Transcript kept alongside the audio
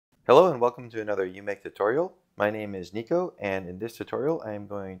Hello and welcome to another uMake tutorial. My name is Nico, and in this tutorial I am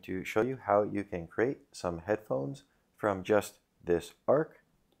going to show you how you can create some headphones from just this arc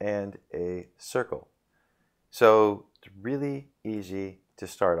and a circle. So it's really easy to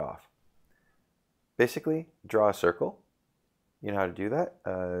start off. Basically, draw a circle. You know how to do that,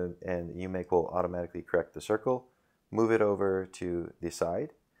 and uMake will automatically correct the circle. Move it over to the side,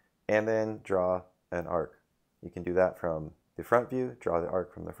 and then draw an arc. You can do that from the front view, draw the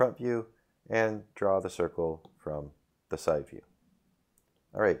arc from the front view, and draw the circle from the side view.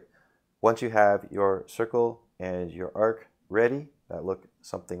 All right, once you have your circle and your arc ready, that look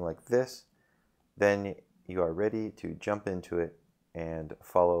something like this, then you are ready to jump into it and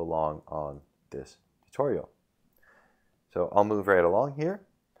follow along on this tutorial. So I'll move right along here.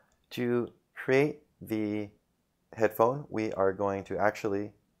 To create the headphone, we are going to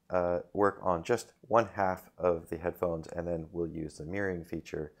actually work on just one half of the headphones, and then we'll use the mirroring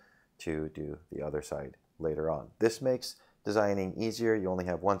feature to do the other side later on. This makes designing easier. You only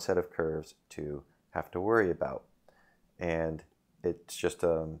have one set of curves to have to worry about, and it's just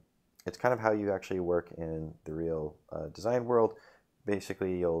it's kind of how you actually work in the real design world.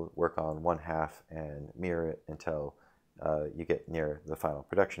 Basically, you'll work on one half and mirror it until you get near the final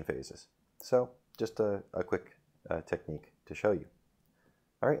production phases. So just a quick technique to show you.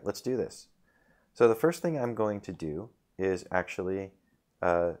 All right, let's do this. So the first thing I'm going to do is actually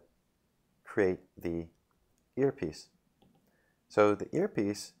create the earpiece. So the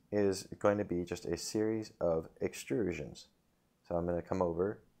earpiece is going to be just a series of extrusions. So I'm going to come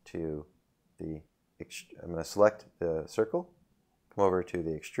over to I'm going to select the circle, come over to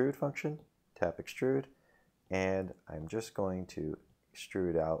the extrude function, tap extrude, and I'm just going to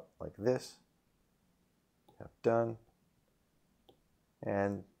extrude out like this. Tap done.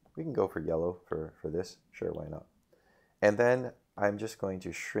 And we can go for yellow for this, sure, why not? And then I'm just going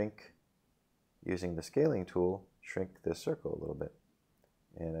to shrink, using the scaling tool, shrink this circle a little bit.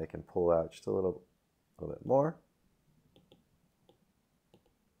 And I can pull out just a little bit more.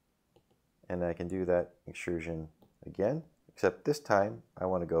 And I can do that extrusion again, except this time I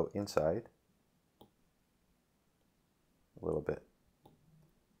want to go inside a little bit.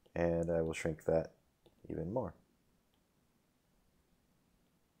 And I will shrink that even more.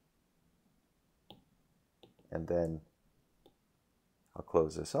 And then I'll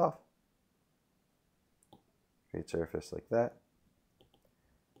close this off, create surface like that,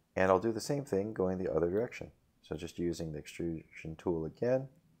 and I'll do the same thing going the other direction. So just using the extrusion tool again,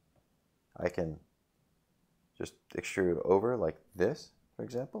 I can just extrude over like this, for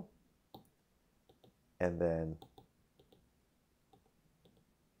example, and then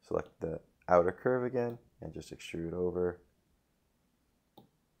select the outer curve again and just extrude over,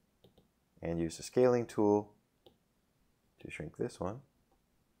 and use the scaling tool to shrink this one.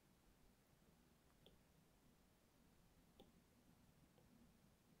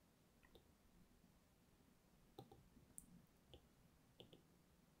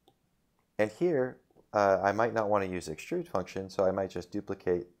 And here, I might not want to use the extrude function, so I might just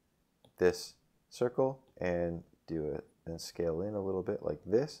duplicate this circle and do it and scale in a little bit like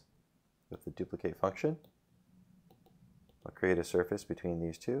this with the duplicate function. I'll create a surface between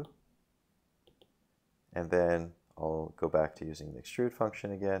these two, and then I'll go back to using the extrude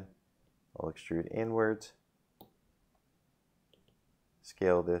function again. I'll extrude inwards,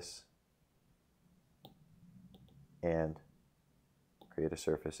 scale this, and create a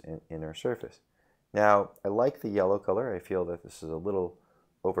surface in inner surface. Now, I like the yellow color. I feel that this is a little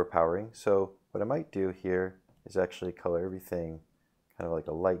overpowering. So what I might do here is actually color everything kind of like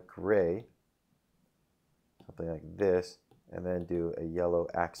a light gray, something like this, and then do a yellow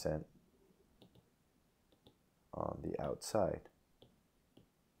accent on the outside.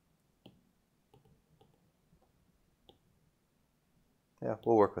 Yeah,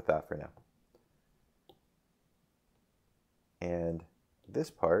 we'll work with that for now. And this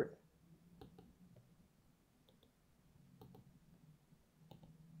part,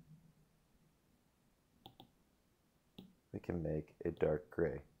 we can make a dark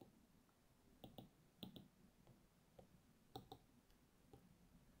gray.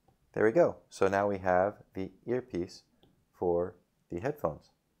 There we go. So now we have the earpiece for the headphones.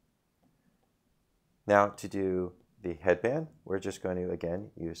 Now to do the headband, we're just going to,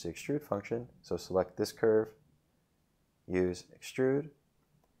 again, use the extrude function. So select this curve, use extrude,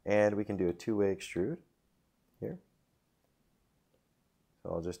 and we can do a two-way extrude here. So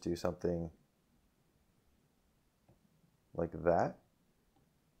I'll just do something like that.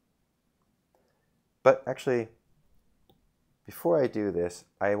 But actually, before I do this,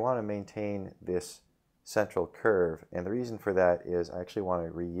 I want to maintain this central curve, and the reason for that is I actually want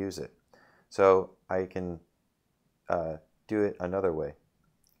to reuse it. So I can do it another way.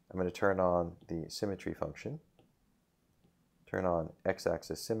 I'm going to turn on the symmetry function, turn on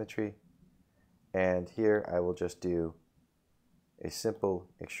x-axis symmetry, and here I will just do a simple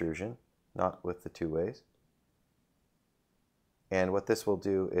extrusion, not with the two ways. And what this will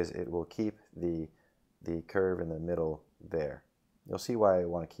do is it will keep the curve in the middle there. You'll see why I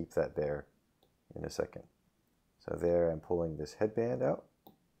want to keep that there in a second. So there I'm pulling this headband out.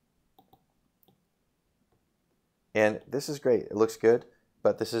 And this is great. It looks good,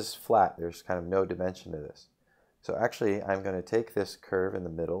 but this is flat. There's kind of no dimension to this. So actually I'm going to take this curve in the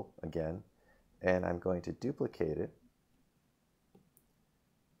middle again, and I'm going to duplicate it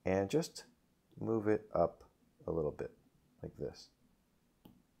and just move it up a little bit like this.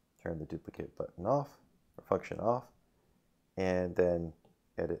 Turn the duplicate button off, or function off, and then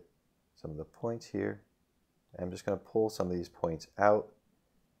edit some of the points here. I'm just going to pull some of these points out,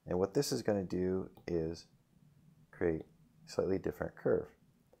 and what this is going to do is create a slightly different curve.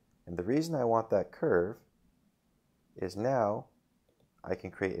 And the reason I want that curve is now I can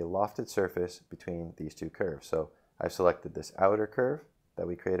create a lofted surface between these two curves. So I've selected this outer curve that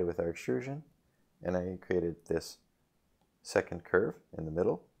we created with our extrusion, and I created this second curve in the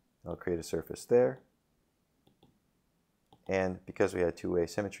middle. I'll create a surface there, and because we had two-way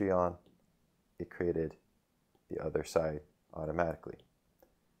symmetry on, it created the other side automatically.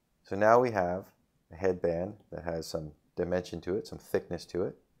 So now we have a headband that has some dimension to it, some thickness to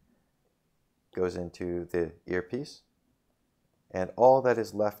it, goes into the earpiece, and all that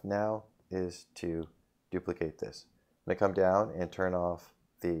is left now is to duplicate this. I'm going to come down and turn off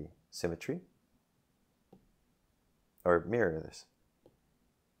the symmetry, or mirror this.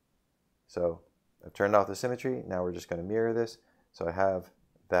 So I've turned off the symmetry. Now we're just going to mirror this. So I have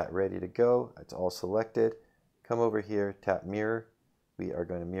that ready to go. It's all selected. Come over here, tap mirror. We are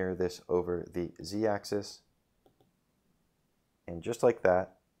going to mirror this over the z-axis. And just like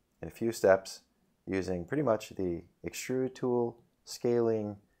that, in a few steps, using pretty much the extrude tool,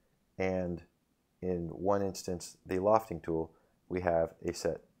 scaling, and in one instance, the lofting tool, we have a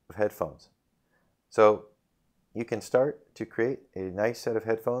set of headphones. So you can start to create a nice set of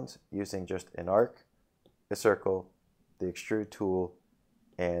headphones using just an arc, a circle, the extrude tool,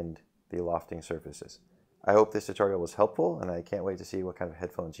 and the lofting surfaces. I hope this tutorial was helpful, and I can't wait to see what kind of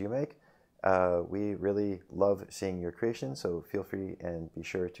headphones you make. We really love seeing your creations, so feel free and be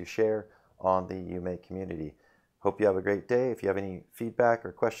sure to share on the uMake community. Hope you have a great day. If you have any feedback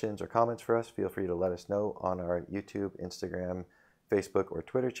or questions or comments for us, feel free to let us know on our YouTube, Instagram, Facebook, or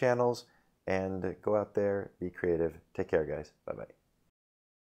Twitter channels. And go out there, be creative. Take care, guys. Bye-bye.